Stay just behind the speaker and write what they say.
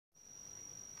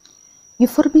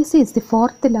Euphorbiaceae is the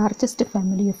fourth largest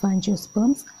family of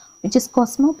angiosperms, which is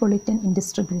cosmopolitan in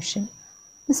distribution.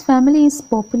 This family is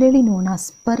popularly known as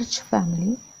Spurge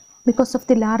family because of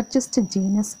the largest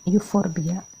genus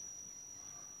Euphorbia.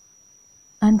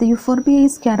 And the Euphorbia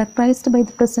is characterized by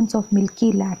the presence of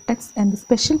milky latex and the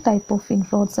special type of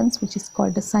inflorescence which is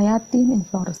called the Cyathium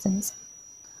inflorescence.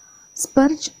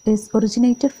 Spurge is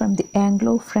originated from the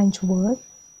Anglo-French word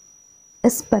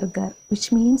 "espurger",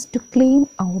 which means to clean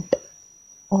out,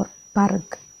 or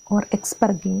purg, or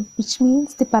expurgate, which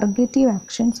means the purgative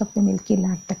actions of the milky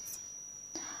latex.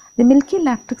 The milky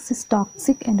latex is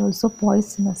toxic and also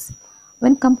poisonous.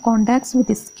 When contacts with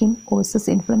the skin causes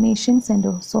inflammations and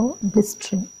also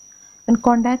blistering. When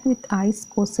contact with eyes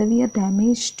causes severe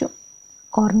damage to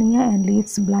cornea and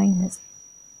leads to blindness.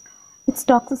 Its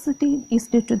toxicity is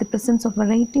due to the presence of a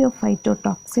variety of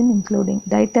phytotoxins including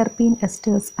diterpene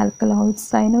esters, alkaloids,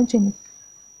 cyanogenic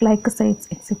glycosides,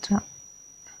 etc.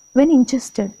 When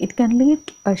ingested, it can lead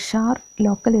to a sharp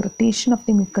local irritation of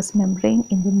the mucous membrane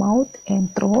in the mouth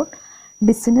and throat,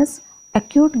 dizziness,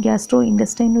 acute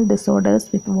gastrointestinal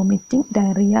disorders with vomiting,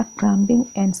 diarrhea,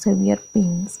 cramping, and severe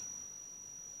pains.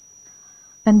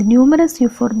 And numerous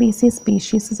Euphorbiaceae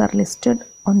species are listed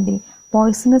on the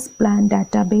poisonous plant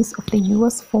database of the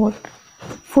US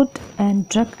Food and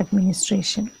Drug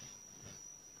Administration.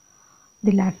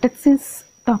 The latex is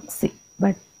toxic,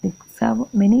 but they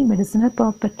have many medicinal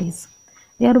properties.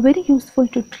 They are very useful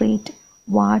to treat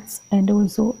warts and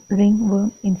also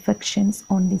ringworm infections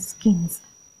on the skins.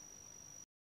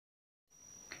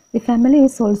 The family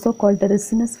is also called the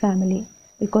resinous family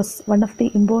because one of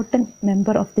the important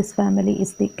member of this family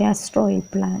is the castor oil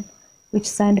plant, which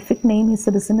scientific name is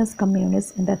Ricinus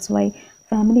communis, and that's why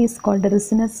family is called the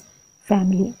resinous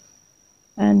family.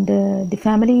 And the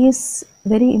family is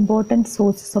very important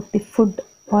sources of the food,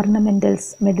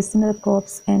 ornamentals, medicinal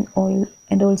crops, and oil,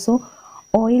 and also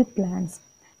oil plants.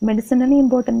 Medicinally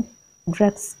important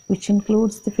drugs, which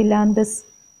includes the Philanthus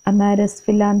amarus,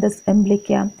 Philanthus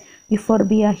umbilica,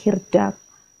 Euphorbia hirta,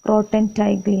 Croton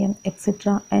tigrium,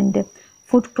 etc. and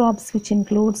food crops which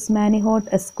includes manihot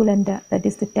esculenta, that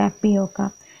is the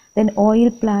tapioca. Then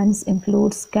oil plants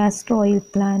includes castor oil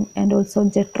plant and also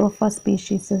Jatropha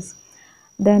species.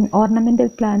 Then ornamental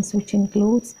plants which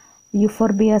includes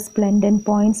Euphorbia splendens,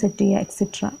 poinsettia,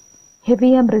 etc.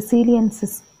 Hevea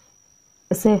brasiliensis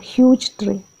is a huge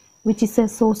tree which is a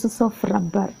source of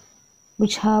rubber,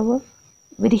 which have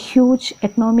very huge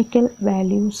economical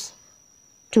values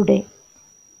today.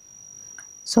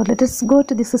 So let us go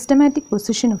to the systematic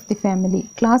position of the family.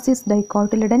 Class is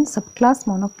dicotyledon, subclass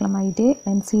monoclamidae,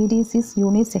 and series is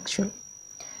unisexual.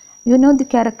 You know the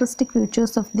characteristic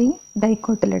features of the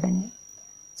dicotyledon.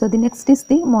 So the next is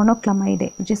the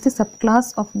monoclamidae, which is the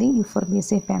subclass of the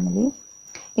Euphorbiaceae family.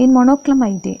 In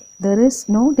monoclamidae, there is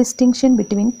no distinction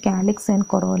between calyx and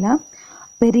corolla.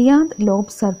 Perianth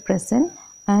lobes are present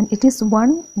and it is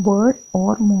one word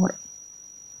or more.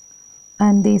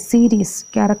 And the series,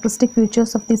 characteristic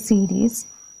features of the series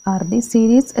are the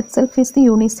series itself is the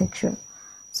unisexual.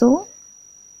 So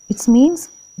it means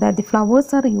that the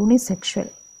flowers are unisexual.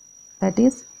 That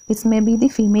is, it may be the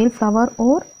female flower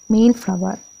or male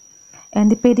flower. And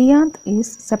the perianth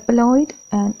is sepaloid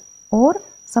and or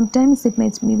sometimes it may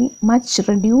be much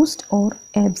reduced or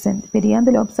absent.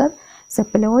 Perianth lobes are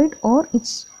sepaloid or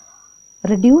it's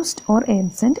reduced or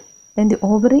absent. Then the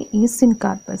ovary is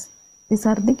syncarpous. These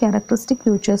are the characteristic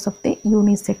features of the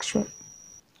unisexual.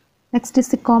 Next is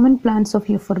the common plants of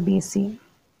Euphorbiaceae.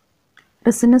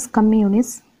 Ricinus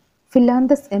communis,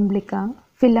 Philanthus umbilica,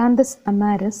 Philanthus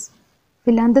amarus,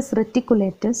 Philanthus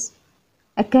reticulatus,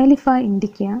 Acalypha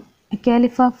indica,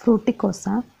 Acalypha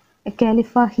fruticosa,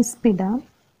 Acalypha hispida,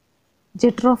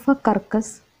 Jatropha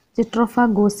curcus, Jatropha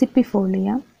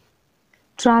gossypifolia,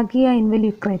 Trachea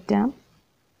involucrata,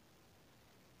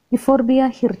 Euphorbia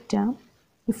hirta,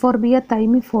 Euphorbia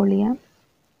thymifolia,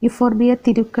 Euphorbia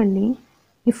tirukalli,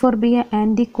 Euphorbia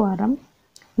antiquarum,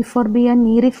 Euphorbia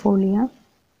nerifolia,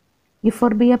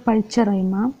 Euphorbia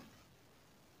pulcherrima,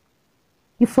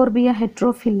 Euphorbia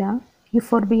heterophylla,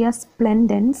 Euphorbia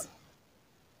splendens,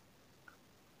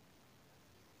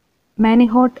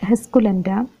 manihot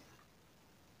esculenta,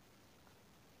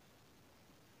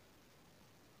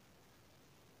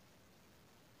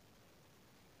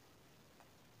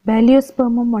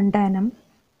 Baliospermum montanum,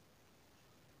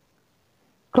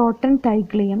 Croton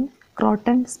tigrium,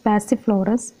 Croton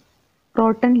spaciflorus,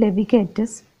 Croton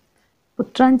levigatus,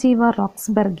 Putrangiva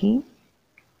roxburghi,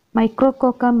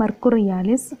 Micrococa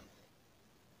mercurialis,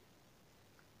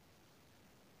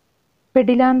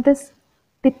 Pedilanthus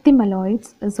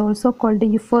tithymaloides is also called the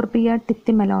Euphorbia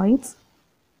tithymaloides,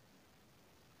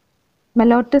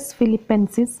 Mallotus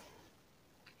philippensis,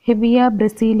 Hevia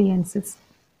brasiliensis,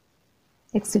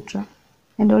 etc.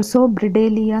 And also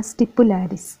Bridelia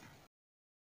stipularis.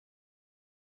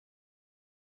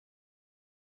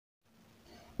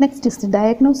 Next is the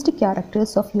diagnostic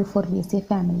characters of Euphorbiaceae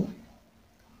family.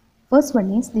 First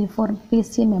one is the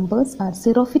Euphorbiaceae members are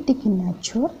xerophytic in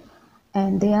nature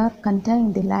and they are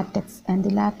contained in the latex, and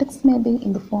the latex may be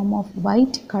in the form of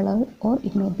white color or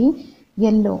it may be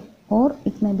yellow or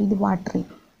it may be the watery.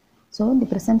 So the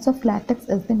presence of latex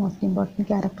is the most important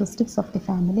characteristics of the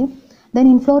family. Then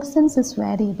inflorescence is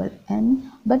variable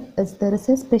but as there is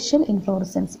a special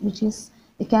inflorescence which is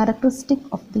the characteristic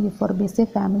of the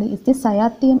Euphorbiaceae family is the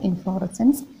Cyathium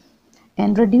inflorescence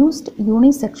and reduced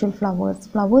unisexual flowers.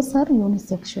 Flowers are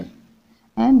unisexual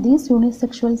and these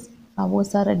unisexual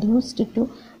flowers are reduced to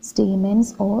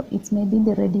stamens or it may be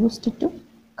reduced to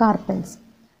carpels.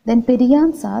 Then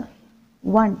perianths are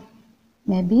 1,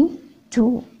 maybe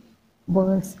 2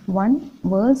 whorls, 1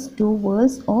 whorls, 2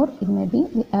 whorls or it may be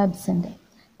absent.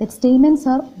 The stamens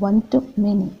are 1 to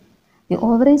many. The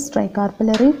ovary is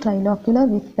tricarpellary, trilocular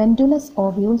with pendulous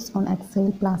ovules on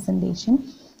axial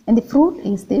placentation. And the fruit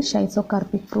is the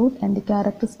schizocarpic fruit and the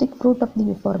characteristic fruit of the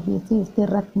Euphorbiaceae is the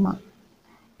rachma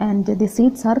and the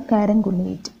seeds are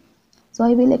caranguate. So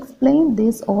I will explain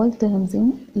these all terms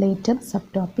in later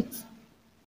subtopics.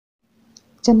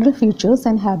 General features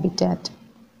and habitat.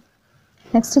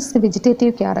 Next is the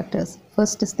vegetative characters.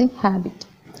 First is the habit.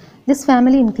 This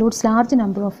family includes large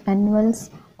number of annuals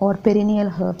or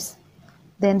perennial herbs.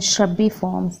 Then shrubby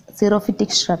forms,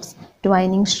 xerophytic shrubs,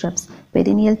 twining shrubs,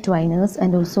 perennial twiners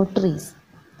and also trees.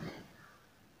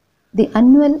 The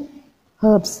annual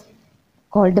herbs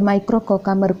called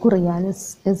Micrococca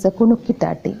mercurialis is a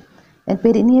Kunukitati. And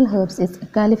perennial herbs is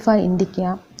Califa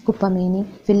indica, Cupamini,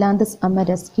 Philanthus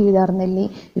amarus,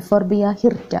 Kidarnelli, Euphorbia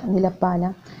hirta,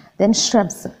 Nilapala. Then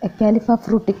shrubs, Califa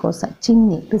fruticosa,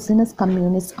 Chinni, Ricinus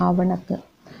communis, Avanaku.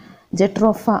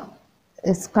 Jatropha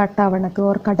is Katavanaku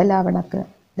or Kadalavanaku.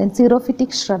 Then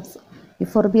xerophytic shrubs,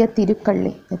 Euphorbia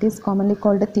tirukalli, that is commonly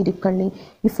called a tirukalli,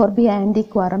 Euphorbia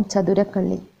antiquarum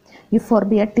chadurakalli,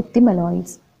 Euphorbia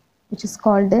tithymaloides, which is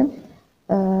called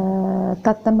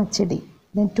Tattamachedi.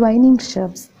 Then twining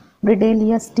shrubs,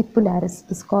 Bridelia stipularis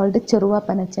is called Cheruva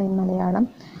panacha in Malayalam.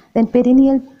 Then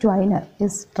perennial twiner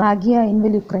is Tragia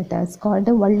involucrata is called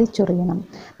Vallichurianum.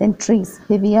 Then trees,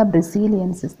 Hevia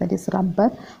brasiliensis, that is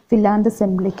rubber, Philanthus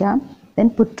emblica, then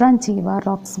Putranchiva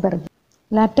roxburgh.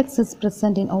 Latex is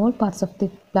present in all parts of the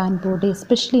plant body,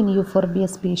 especially in Euphorbia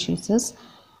species,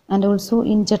 and also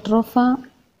in Jatropha,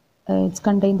 it's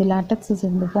contained the latex is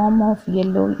in the form of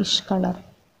yellowish color.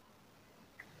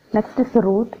 Next is the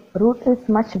root. Root is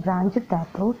much branched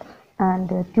taproot and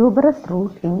tuberous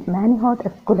root in Manihot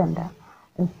esculenta.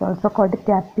 It's also called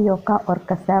tapioca or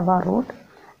cassava root,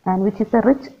 and which is a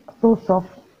rich source of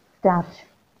starch.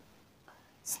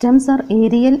 Stems are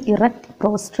aerial, erect,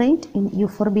 prostrate in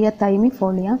Euphorbia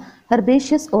thymifolia,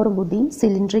 herbaceous or woody,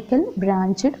 cylindrical,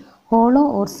 branched, hollow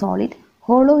or solid,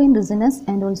 hollow in ricinus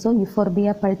and also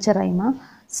Euphorbia pulcherrima.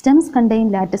 Stems contain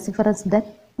latissiferous duct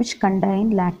which contain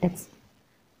latex.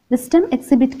 The stem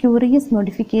exhibit curious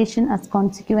modification as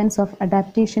consequence of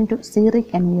adaptation to xeric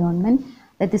environment.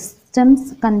 That the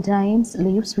stems contains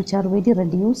leaves which are very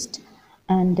reduced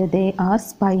and they are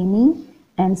spiny,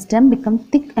 and stem become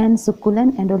thick and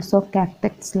succulent and also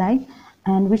cactus-like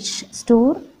and which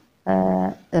store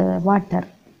water.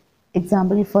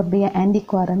 Example, Euphorbia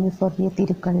antiquarum, Euphorbia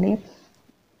tirukalli.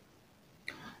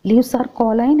 Leaves are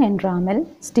colline and ramal,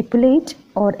 stipulate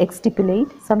or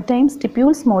exstipulate, sometimes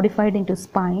stipules modified into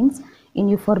spines in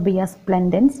Euphorbia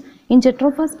splendens. In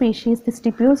Jatropha species, the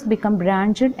stipules become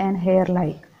branched and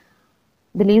hair-like.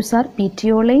 The leaves are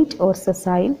petiolate or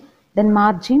sessile. Then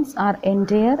margins are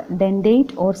entire,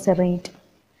 dentate or serrate.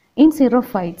 In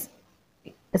xerophytes,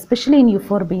 especially in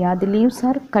Euphorbia, the leaves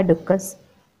are caducous,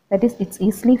 that is it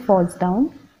easily falls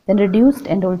down, then reduced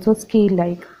and also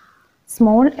scale-like.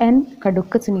 Small and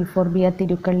caducous in Euphorbia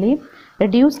tirukalli,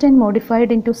 reduced and modified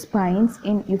into spines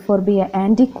in Euphorbia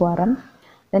antiquarum,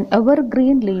 then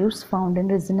evergreen leaves found in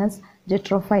Ricinus,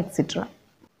 Jatropha, etc.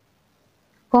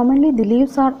 Commonly, the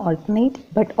leaves are alternate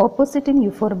but opposite in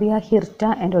Euphorbia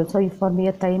hirta and also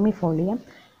Euphorbia thymifolia.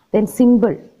 Then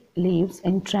simple leaves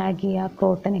in Tragia,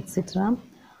 Croton, etc.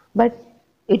 But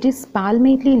it is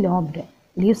palmately lobed.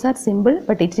 Leaves are simple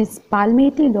but it is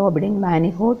palmately lobed in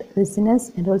Manihot,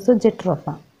 Ricinus and also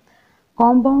Jatropha.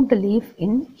 Compound leaf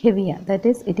in Hevia, that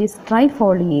is it is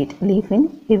trifoliate leaf in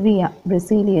Hevia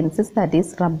brasiliensis, that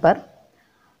is rubber.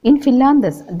 In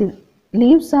Philanthus, the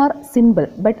leaves are simple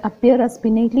but appear as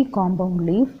pinnately compound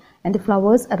leaf and the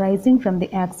flowers arising from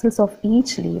the axils of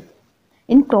each leaf.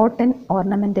 In croton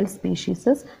ornamental species,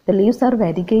 the leaves are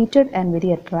variegated and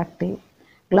very attractive.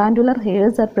 Glandular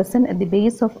hairs are present at the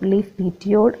base of leaf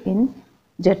petiole in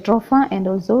Jatropha and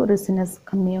also Ricinus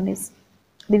communis.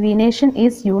 The venation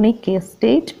is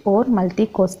unisexual or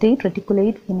multicostate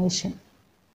reticulate venation.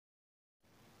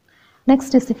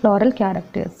 Next is the floral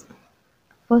characters.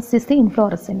 First is the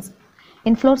inflorescence.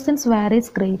 Inflorescence varies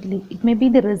greatly. It may be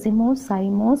the racemose,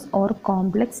 cymose or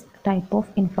complex type of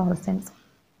inflorescence.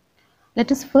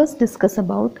 Let us first discuss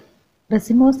about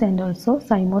racemose and also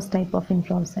cymose type of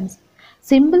inflorescence.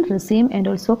 Simple raceme and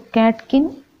also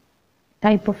catkin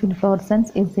type of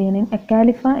inflorescence is seen in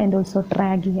Acalypha and also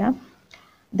Tragia.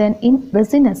 Then in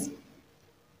Ricinus,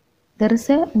 there is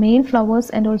a male flowers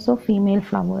and also female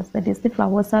flowers. That is, the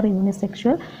flowers are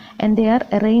unisexual and they are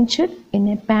arranged in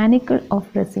a panicle of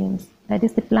racemes. That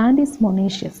is, the plant is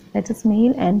monoecious. That is,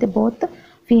 male and both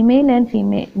female and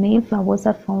male flowers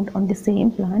are found on the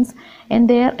same plants and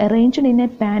they are arranged in a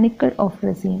panicle of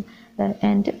raceme.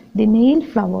 And the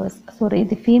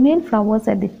the female flowers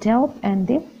at the top and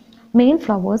the male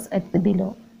flowers at the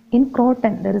below. In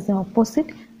croton, there is an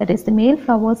opposite. That is, the male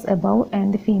flowers above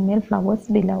and the female flowers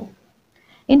below.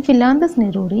 In Phyllanthus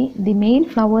neruri, the male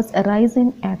flowers arise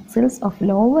in axils of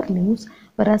lower leaves,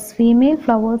 whereas female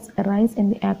flowers arise in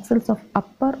the axils of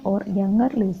upper or younger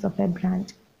leaves of a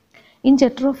branch. In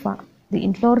Jatropha, the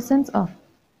inflorescence of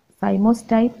cymose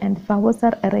type and the flowers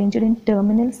are arranged in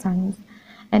terminal cymes,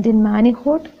 and in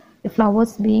Manihot, the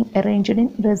flowers being arranged in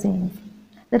racemes.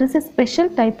 There is a special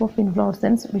type of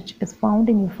inflorescence which is found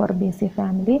in Euphorbiaceae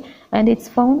family, and it's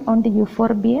found on the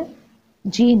Euphorbia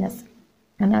genus.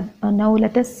 And now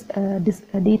let us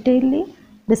detailedly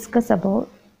discuss about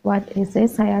what is a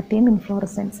Cyathium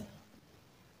inflorescence.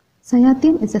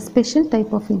 Cyathium is a special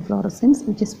type of inflorescence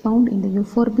which is found in the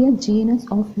Euphorbia genus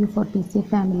of Euphorbiaceae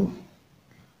family.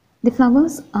 The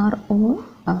flowers are all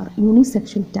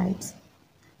unisexual types,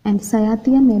 and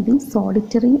Cyathium may be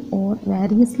solitary or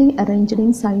variously arranged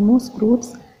in cymose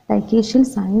groups, dicacial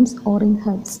cymes, or in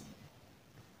heads.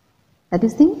 That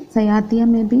is, the Cyathium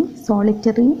may be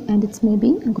solitary and it may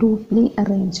be grouply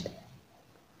arranged.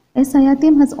 A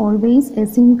Cyathium has always a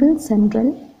single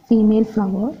central female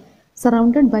flower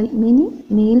surrounded by many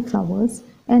male flowers,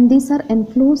 and these are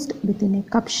enclosed within a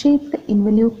cup-shaped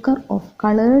involucre of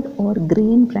colored or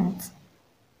green bracts,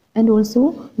 and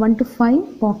also 1 to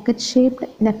 5 pocket-shaped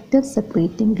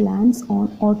nectar-secreting glands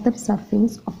on outer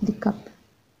surface of the cup.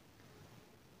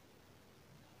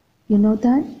 You know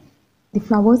that the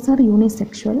flowers are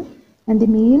unisexual and the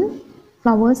male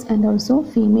flowers and also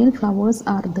female flowers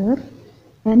are there,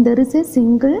 and there is a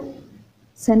single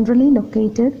centrally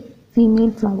located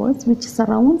female flowers which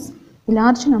surrounds a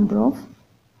large number of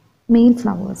male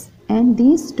flowers, and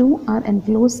these two are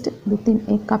enclosed within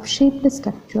a cup-shaped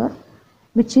structure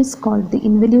which is called the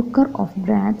involucre of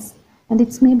bracts, and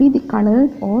it may be the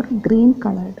colored or green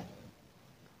colored.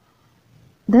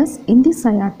 Thus, in the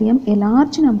Cyathium, a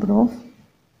large number of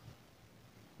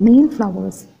male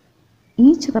flowers,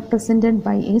 each represented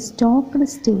by a stalked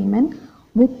stamen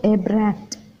with a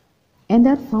bract, and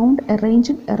are found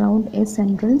arranged around a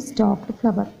central stalked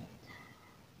flower.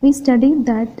 We studied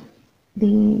that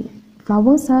the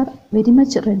flowers are very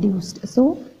much reduced.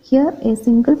 So here a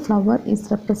single flower is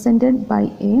represented by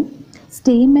a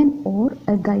stamen or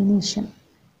a gynoecium,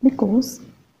 because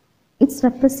it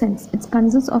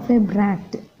consists of a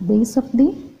bract. Base of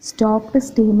the stalked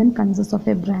stamen consists of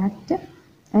a bract,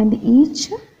 and each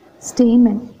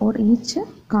stamen or each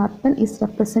carpel is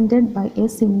represented by a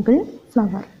single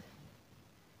flower.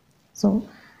 So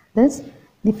thus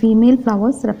the female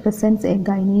flowers represents a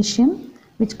gynoecium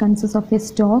which consists of a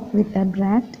stalk with a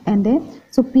bract and a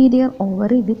superior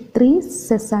ovary with 3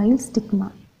 sessile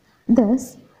stigma.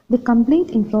 Thus the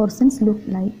complete inflorescence look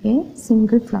like a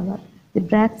single flower. The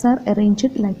bracts are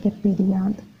arranged like a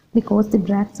perianth because the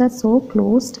bracts are so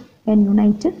closed and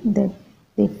united that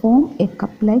they form a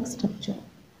cup-like structure.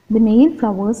 The male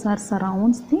flowers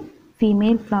surrounds the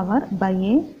female flower by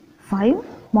a 5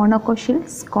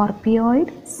 monoecious scorpioid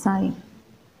cyme.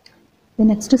 The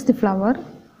next is the flower.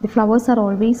 The flowers are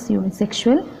always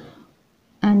unisexual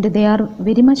and they are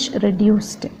very much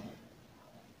reduced.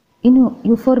 In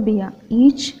Euphorbia,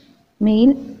 each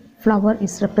male flower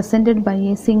is represented by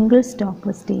a single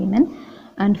stalked stamen,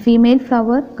 and female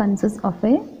flower consists of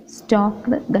a stalked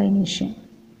gynoecium.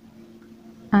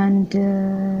 And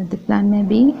the plant may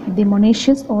be the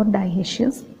monoecious or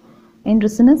dioecious. In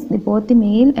Ricinus, both the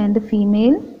male and the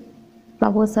female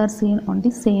flowers are seen on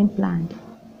the same plant.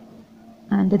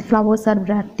 And the flowers are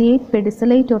bracteate,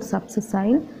 pedicellate or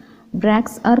subsessile.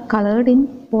 Bracts are colored in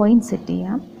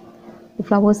poinsettia. The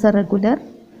flowers are regular,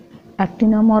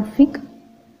 actinomorphic,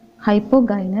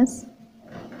 hypogynous,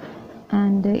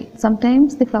 and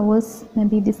sometimes the flowers may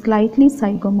be slightly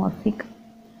zygomorphic.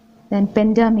 Then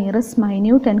pentamerous,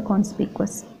 minute and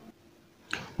conspicuous.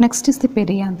 Next is the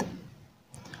perianth.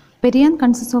 Perianth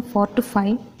consists of 4 to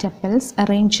 5 tepals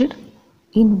arranged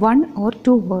in 1 or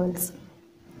 2 whorls.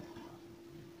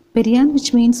 Perianth,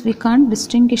 which means we can't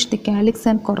distinguish the calyx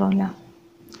and corolla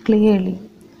clearly.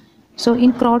 So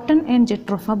in croton and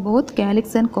jatropha, both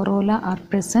calyx and corolla are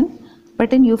present,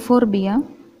 but in Euphorbia,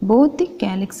 both the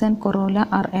calyx and corolla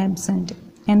are absent,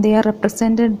 and they are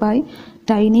represented by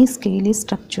tiny scaly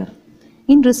structure.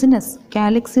 In Ricinus,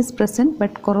 calyx is present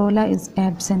but corolla is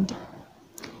absent.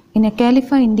 In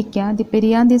Acalypha indica, the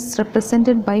perianth is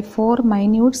represented by 4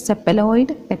 minute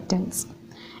cephaloid petals,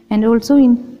 and also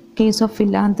in case of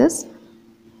Phyllanthus,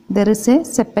 there is a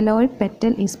cephaloid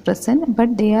petal is present,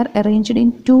 but they are arranged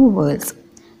in 2 whorls.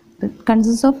 It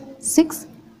consists of 6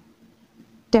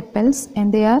 tepals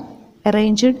and they are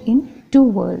arranged in 2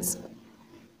 whorls.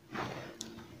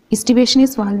 Estivation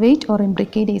is valvate or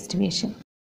imbricate estivation.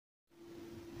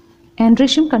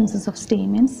 Androecium consists of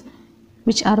stamens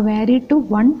which are varied to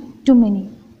 1 to many,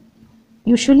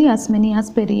 usually as many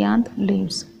as perianth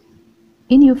leaves.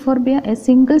 In Euphorbia, a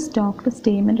single stalked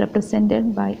stamen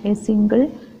represented by a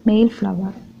single male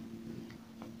flower.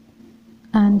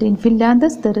 And in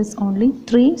Phyllanthus, there is only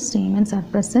 3 stamens are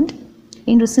present.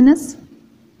 In Ricinus,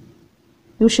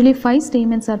 usually 5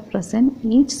 stamens are present.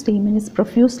 Each stamen is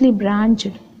profusely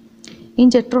branched. In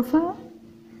Jatropha,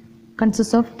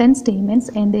 consists of 10 stamens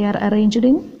and they are arranged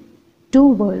in 2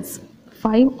 whorls,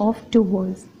 5 of 2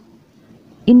 whorls.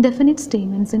 Indefinite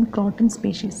stamens in croton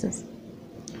species.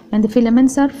 And the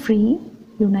filaments are free,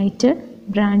 united,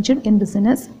 branched in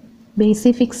Ricinus,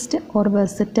 basifixed or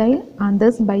versatile,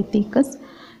 anthers bithecous,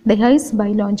 dehisced by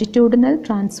longitudinal,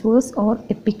 transverse or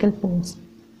apical pores.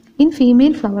 In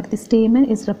female flower, the stamen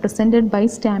is represented by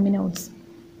staminodes.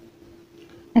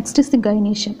 Next is the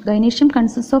gynoecium. Gynoecium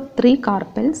consists of 3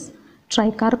 carpels,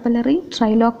 tricarpellary,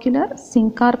 trilocular,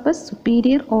 syncarpous,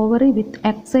 superior ovary with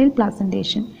axile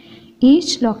placentation.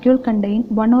 Each locule contains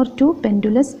 1 or 2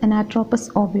 pendulous anatropous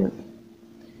ovule.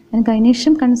 And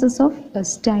gynoecium consists of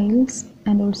styles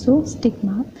and also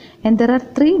stigma, and there are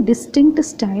 3 distinct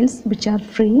styles which are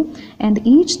free, and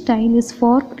each style is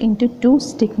forked into 2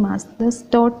 stigmas. Thus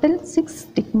total 6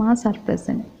 stigmas are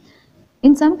present.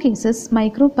 In some cases,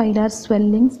 micropylar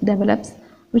swellings develops,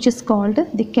 which is called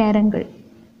the caruncle.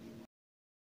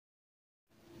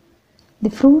 The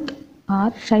fruit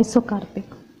are schizocarpic.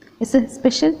 It's a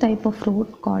special type of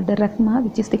fruit called rachma,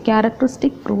 which is the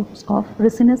characteristic fruits of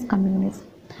Ricinus communis.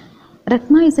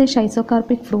 Rachma is a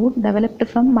schizocarpic fruit developed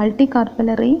from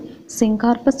multicarpellary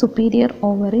syncarpous superior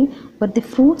ovary, where the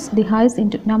fruits dehisce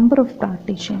into number of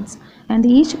partitions, and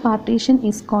each partition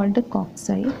is called a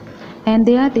cocci, and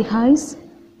they are dehisced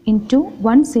into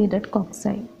one-seeded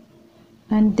cocci.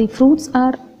 And the fruits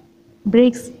are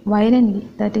breaks violently,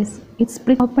 that is, it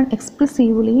splits open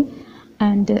explosively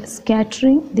and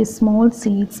scattering the small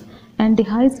seeds and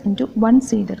dehisce into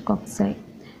one-seeded cocci.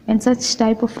 And such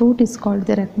type of fruit is called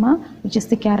the rachma, which is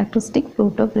the characteristic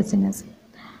fruit of Ricinus.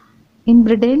 In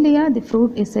Bredallia, the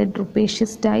fruit is a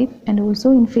drupaceous type, and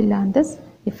also in Phyllanthus,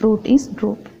 the fruit is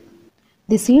drupe.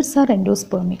 The seeds are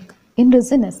endospermic. In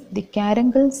Ricinus, the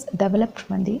caruncles developed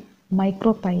from the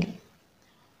micropyle.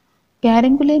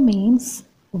 Carunculae means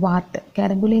wart.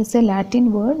 Carunculae is a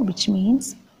Latin word which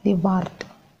means the wart.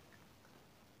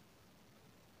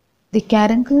 The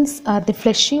caruncles are the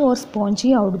fleshy or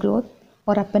spongy outgrowth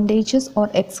or appendages or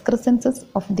excrescences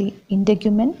of the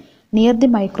integument near the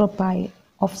micropyle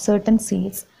of certain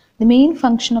seeds. The main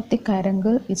function of the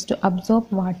caruncle is to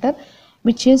absorb water,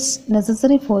 which is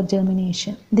necessary for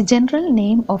germination. The general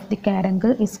name of the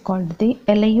caruncle is called the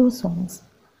elaiosomes.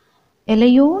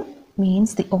 Elaio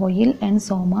means the oil and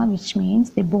soma, which means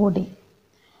the body.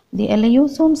 The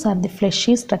elaiosomes are the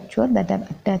fleshy structure that are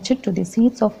attached to the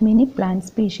seeds of many plant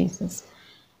species.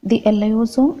 The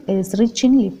elaosome is rich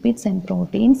in lipids and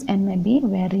proteins and may be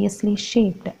variously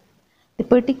shaped. The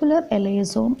particular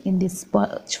elaosome in the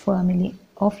Spurge family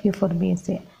of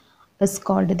Euphorbiaceae is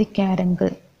called the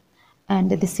caruncle,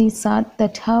 and the seeds are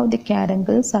that have the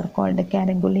caruncles are called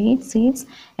carunculate seeds,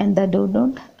 and that do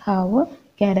not have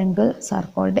caruncles are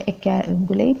called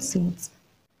acarunculate seeds.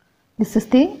 This is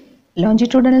the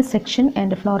longitudinal section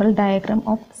and floral diagram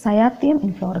of Cyathium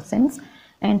inflorescence,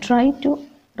 and try to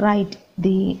write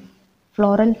the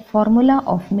floral formula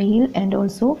of male and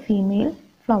also female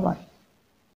flower.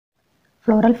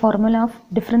 Floral formula of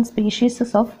different species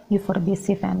of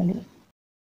Euphorbiaceae family.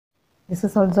 This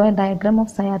is also a diagram of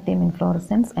Cyathium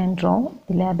inflorescence, and draw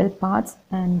the label parts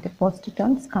and post it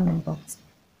on comment box.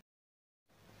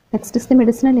 Next is the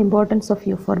medicinal importance of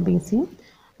Euphorbiaceae.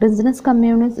 Ricinus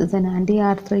communis is an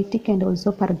anti-arthritic and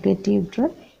also purgative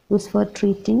drug used for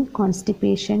treating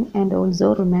constipation and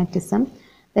also rheumatism.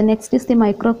 The next is the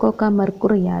Micrococca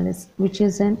mercurialis, which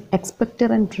is an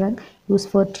expectorant drug used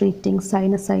for treating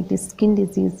sinusitis, skin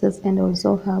diseases, and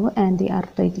also have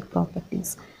anti-arthritic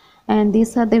properties. And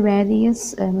these are the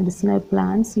various medicinal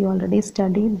plants. You already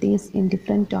studied these in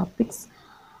different topics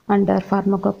under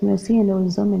pharmacognosy and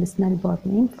also medicinal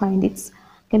botany. Find its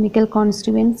chemical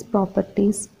constituents,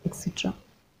 properties, etc.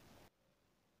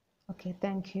 Okay,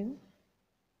 thank you.